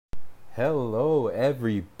Hello,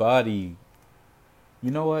 everybody.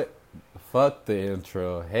 You know what? Fuck the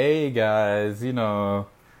intro. Hey, guys. You know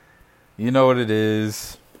what it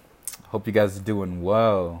is. Hope you guys are doing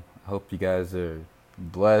well. I hope you guys are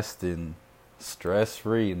blessed and stress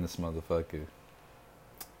free in this motherfucker.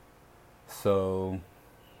 So,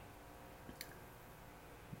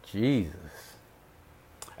 Jesus.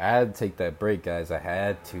 I had to take that break, guys. I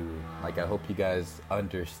had to. I hope you guys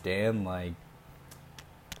understand.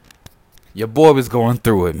 Your boy was going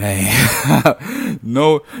through it, man.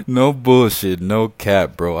 No bullshit, no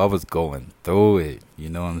cap, bro. I was going through it. You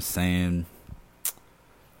know what I'm saying?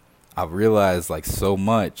 I realized so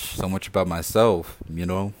much about myself.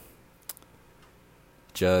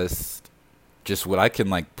 Just, just what I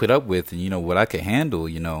can put up with, and what I can handle.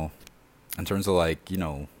 In terms of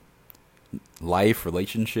life,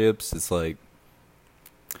 relationships. It's you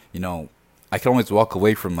know, I can always walk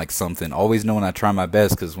away from something, always knowing I try my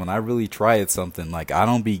best. Because when I really try at something, I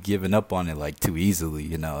don't be giving up on it too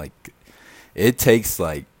easily. It takes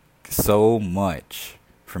so much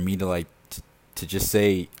for me to to just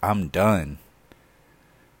say I'm done.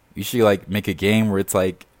 You should make a game where it's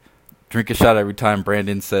drink a shot every time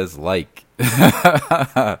Brandon says That's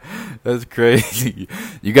crazy.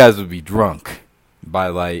 You guys would be drunk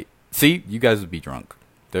by see, you guys would be drunk.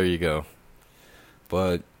 There you go.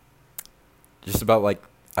 But just about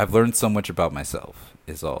I've learned so much about myself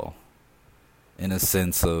is all. In a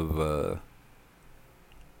sense of what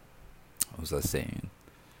was I saying?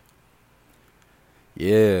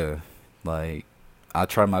 Yeah, I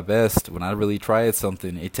try my best. When I really try at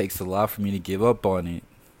something, it takes a lot for me to give up on it.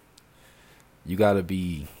 You gotta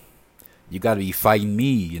be fighting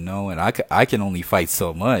me, and I can only fight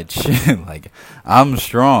so much. I'm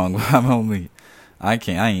strong, but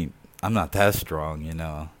I'm not that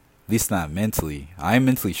strong. At least not mentally. I am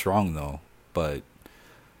mentally strong though, but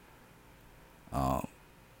um,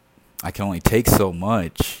 I can only take so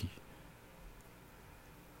much,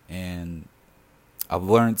 and I've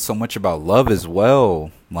learned so much about love as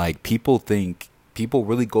well. People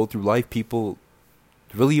really go through life. People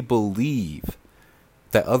really believe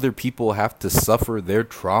that other people have to suffer their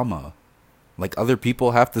trauma, other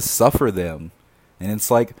people have to suffer them, and it's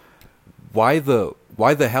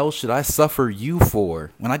why the hell should I suffer you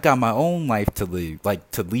for when I got my own life to live,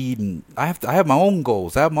 to lead, and I have my own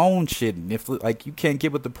goals, I have my own shit, and if you can't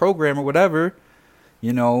get with the program or whatever,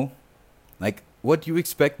 you know, what do you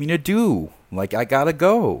expect me to do? I gotta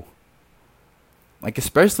go.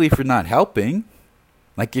 Especially if you're not helping,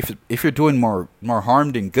 if you're doing more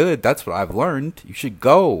harm than good, that's what I've learned. You should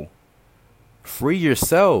go, free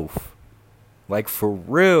yourself, for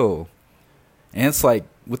real. And it's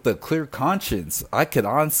with a clear conscience, I could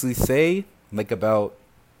honestly say, about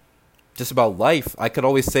life, I could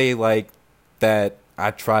always say, that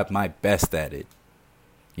I tried my best at it.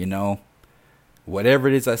 Whatever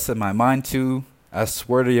it is I set my mind to, I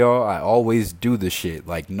swear to y'all, I always do the shit.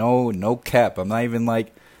 No cap. I'm not even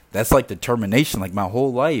that's determination, my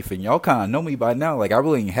whole life. And y'all kind of know me by now. I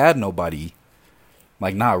really ain't had nobody.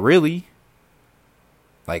 Not really.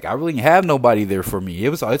 I really ain't have nobody there for me.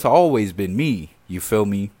 It's always been me. You feel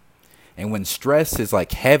me? And when stress is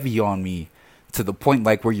heavy on me, to the point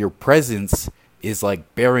where your presence is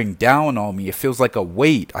bearing down on me, it feels like a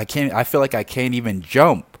weight. I feel like I can't even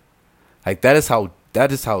jump. That is how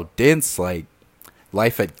dense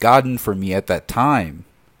life had gotten for me at that time.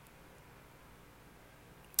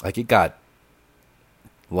 It got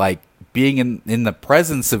being in the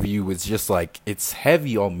presence of you is just it's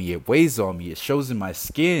heavy on me, it weighs on me, it shows in my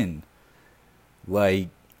skin.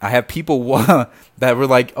 I have people that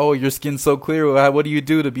were oh, your skin's so clear, what do you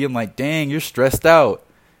do to being dang, you're stressed out?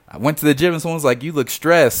 I went to the gym and someone's you look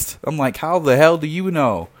stressed. I'm how the hell do you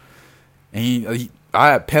know? And I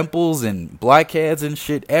had pimples and blackheads and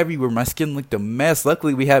shit everywhere. My skin looked a mess.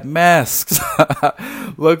 Luckily, we had masks.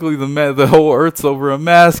 Luckily, the whole earth's over a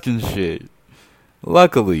mask and shit.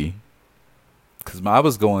 Luckily. Because I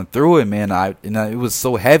was going through it, man. It was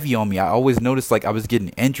so heavy on me. I always noticed I was getting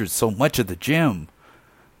injured so much at the gym.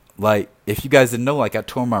 If you guys didn't know, I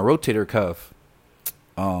tore my rotator cuff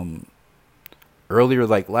earlier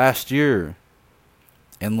last year.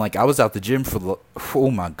 And I was out the gym for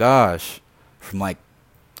oh my gosh, from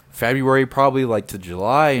February probably to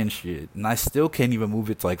July and shit, and I still can't even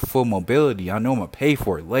move it to full mobility. I know I'm gonna pay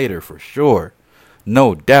for it later for sure,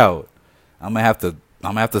 no doubt. I'm gonna have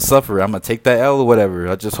to suffer. I'm gonna take that L or whatever.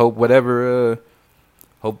 I just hope hope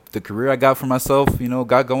the career I got for myself,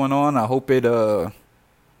 got going on. I hope it I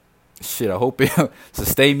hope it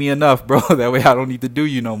sustain me enough, bro. That way I don't need to do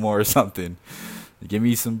you no more or something. Give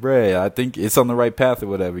me some bread. I think it's on the right path or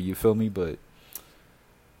whatever. You feel me? But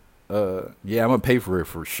Yeah, I'm gonna pay for it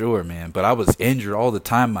for sure, man. But I was injured all the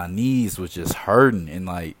time. My knees was just hurting,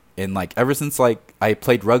 and ever since like I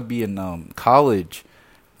played rugby in college,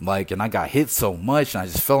 like, and I got hit so much, and I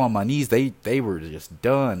just fell on my knees. They were just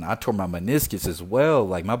done. I tore my meniscus as well.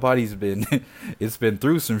 Like my body's been, it's been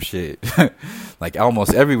through some shit. Like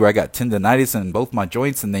almost everywhere. I got tendonitis in both my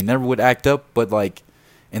joints, and they never would act up. But like,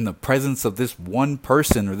 in the presence of this one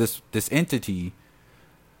person or this entity,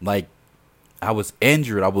 like I was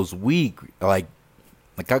injured. I was weak. Like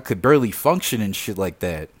I could barely function and shit like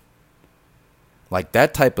that. Like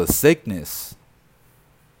that type of sickness.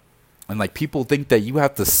 And like people think that you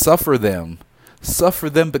have to suffer them. Suffer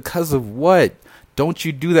them because of what? Don't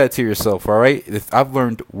you do that to yourself, all right? If I've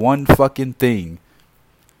learned one fucking thing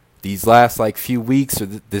these last like few weeks or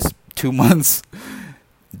this 2 months,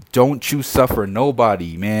 don't you suffer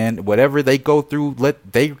nobody, man. Whatever they go through,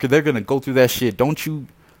 they're going to go through that shit. Don't you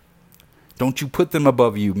put them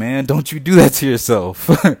above you, man. Don't you do that to yourself.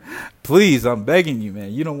 Please, I'm begging you,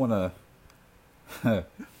 man. You don't want to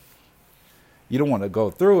you don't want to go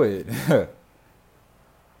through it.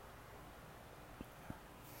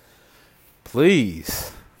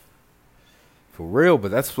 Please. For real,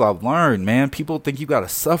 but that's what I've learned, man. People think you got to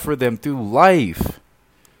suffer them through life.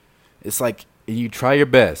 It's like, and you try your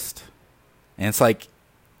best. And it's like,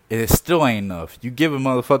 it still ain't enough. You give a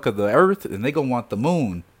motherfucker the earth, and they gonna want the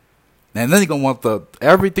moon. And then they gonna want the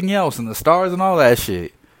everything else, and the stars and all that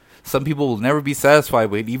shit. Some people will never be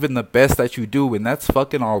satisfied with even the best that you do, and that's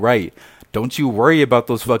fucking alright. Don't you worry about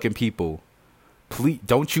those fucking people. Please,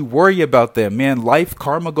 don't you worry about them, man. Life,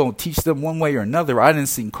 karma gonna teach them one way or another. I didn't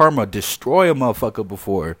see karma destroy a motherfucker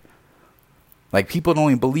before. Like, people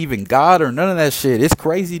don't even believe in God or none of that shit. It's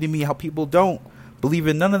crazy to me how people don't believe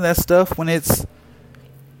in none of that stuff when it's...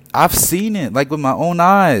 I've seen it, like, with my own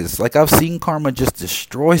eyes. Like, I've seen karma just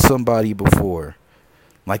destroy somebody before.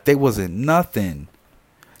 Like, they wasn't nothing.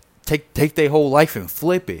 Take their whole life and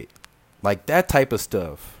flip it. Like, that type of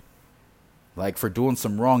stuff. Like, for doing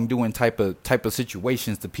some wrongdoing type of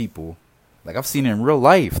situations to people. Like, I've seen it in real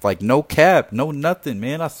life. Like, no cap, no nothing,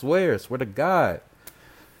 man. I swear to God.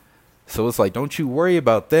 So it's like, don't you worry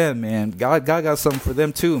about them, man. God got something for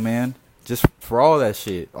them too, man. Just for all that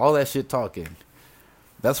shit talking.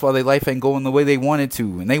 That's why their life ain't going the way they want it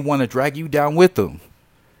to. And they want to drag you down with them.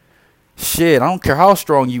 Shit, I don't care how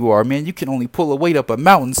strong you are, man. You can only pull a weight up a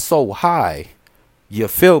mountain so high. You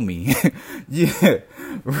feel me? Yeah,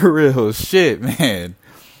 real shit, man.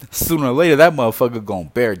 Sooner or later, that motherfucker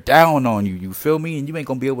gonna bear down on you. You feel me? And you ain't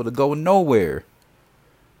gonna be able to go nowhere.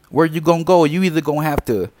 Where you gonna go? You either gonna have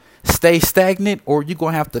to stay stagnant, or you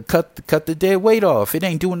gonna have to cut the dead weight off. It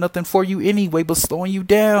ain't doing nothing for you anyway, but slowing you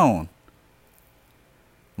down.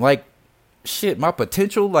 Like, shit, my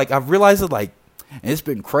potential. Like, I've realized it. Like, and it's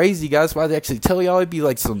been crazy, guys. If I actually tell y'all, it'd be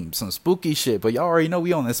like some spooky shit. But y'all already know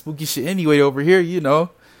we on that spooky shit anyway over here, you know.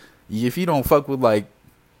 If you don't fuck with, like,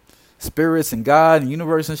 spirits and God and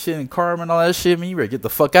universe and shit and karma and all that shit, man, you better get the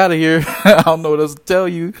fuck out of here. I don't know what else to tell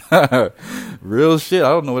you. Real shit, I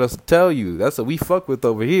don't know what else to tell you. That's what we fuck with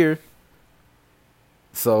over here.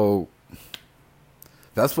 So,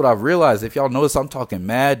 that's what I've realized. If y'all notice I'm talking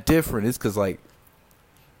mad different, it's because, like,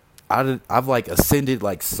 I've like ascended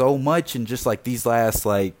like so much in just like these last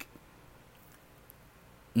like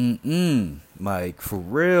like for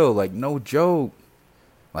real, like no joke,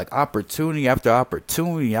 like opportunity after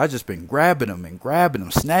opportunity. I just been grabbing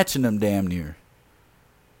them, snatching them damn near.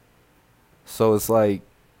 So it's like,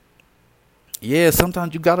 yeah,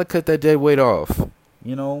 sometimes you gotta cut that dead weight off,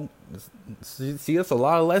 you know. See, that's a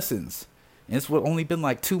lot of lessons, and it's what only been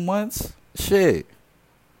like 2 months. Shit.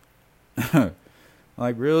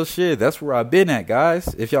 Like, real shit. That's where I've been at,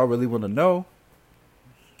 guys. If y'all really want to know.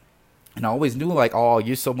 And I always knew, like, oh,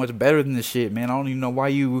 you're so much better than this shit, man. I don't even know why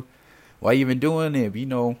you even doing it. You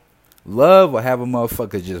know, love will have a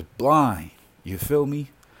motherfucker just blind. You feel me?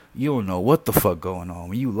 You don't know what the fuck going on.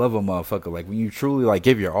 When you love a motherfucker, like, when you truly, like,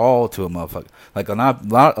 give your all to a motherfucker. Like, a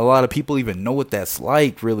lot of people even know what that's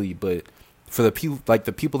like, really. But for the people, like,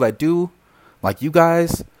 the people that do, like, you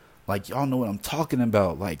guys, like, y'all know what I'm talking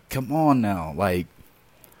about. Like, come on now. Like,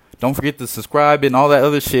 don't forget to subscribe and all that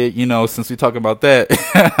other shit, you know, since we're talking about that.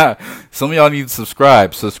 Some of y'all need to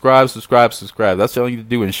subscribe. Subscribe. That's what y'all need to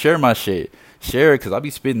do. And share my shit. Share it, because I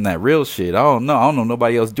be spitting that real shit. I don't know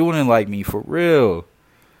nobody else doing it like me, for real.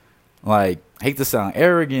 Like, hate to sound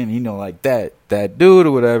arrogant, you know, like that dude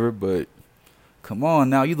or whatever, but come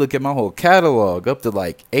on now. You look at my whole catalog, up to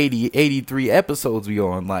like 83 episodes we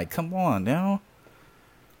on. Like, come on now.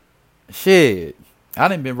 Shit. I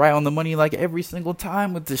done been right on the money like every single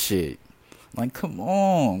time with this shit. Like, come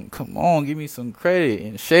on, give me some credit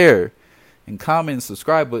and share and comment and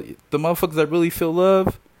subscribe. But the motherfuckers that really feel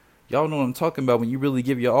love, y'all know what I'm talking about. When you really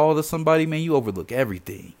give your all to somebody, man, you overlook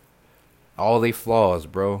everything. All they flaws,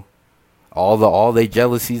 bro. All they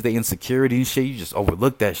jealousies, they insecurity and shit, you just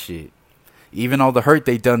overlook that shit. Even all the hurt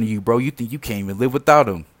they done to you, bro, you think you can't even live without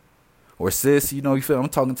them. Or sis, you know, you feel I'm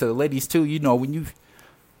talking to the ladies too, you know, when you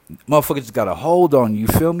motherfuckers just got a hold on you,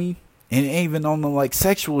 feel me? And it ain't even on the like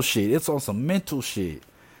sexual shit. It's on some mental shit.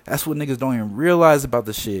 That's what niggas don't even realize about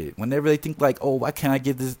the shit. Whenever they think like, oh, why can't I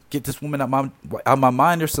get this woman out my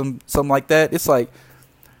mind or something like that? It's like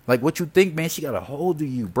what you think, man, she got a hold of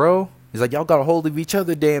you, bro. It's like y'all got a hold of each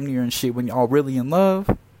other damn near and shit when y'all really in love.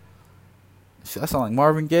 Shit, that sound like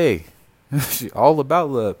Marvin Gaye. All about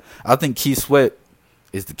love. I think Keith Sweat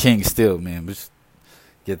is the king still, man. But just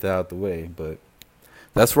get that out the way. But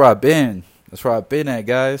that's where I've been. That's where I've been at,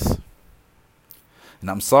 guys. And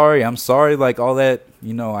I'm sorry, like all that,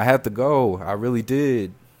 you know, I had to go. I really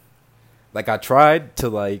did. Like I tried to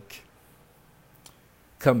like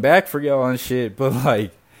come back for y'all and shit, but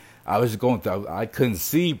like I was going through, I couldn't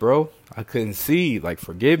see, bro. I couldn't see. Like,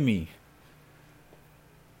 forgive me.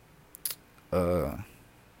 But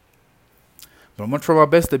I'm gonna try my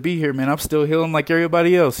best to be here, man. I'm still healing like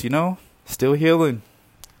everybody else, you know? Still healing.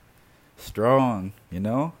 Strong, you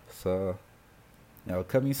know? So, you know,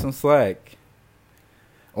 cut me some slack.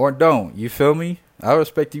 Or don't, you feel me? I'll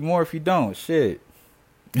respect you more if you don't. Shit.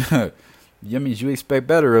 That means you expect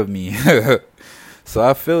better of me. So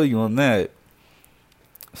I feel you on that.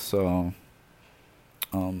 So,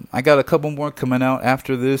 I got a couple more coming out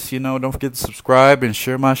after this, you know. Don't forget to subscribe and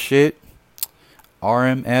share my shit.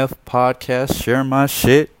 RMF Podcast, share my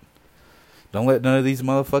shit. Don't let none of these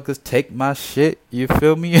motherfuckers take my shit, you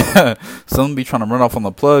feel me? Some be trying to run off on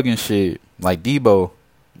the plug and shit, like Debo.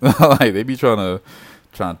 Like, they be trying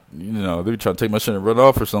you know, they be trying to take my shit and run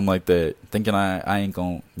off or something like that, thinking I ain't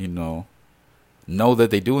gonna, you know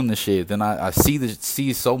that they doing this shit. Then I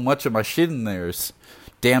see so much of my shit in there. It's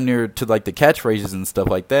damn near to like the catchphrases and stuff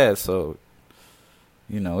like that. So,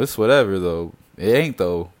 you know, it's whatever though. It ain't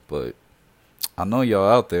though, but I know y'all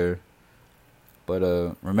out there. But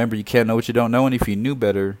remember, you can't know what you don't know, and if you knew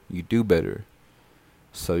better, you do better.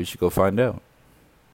 So you should go find out.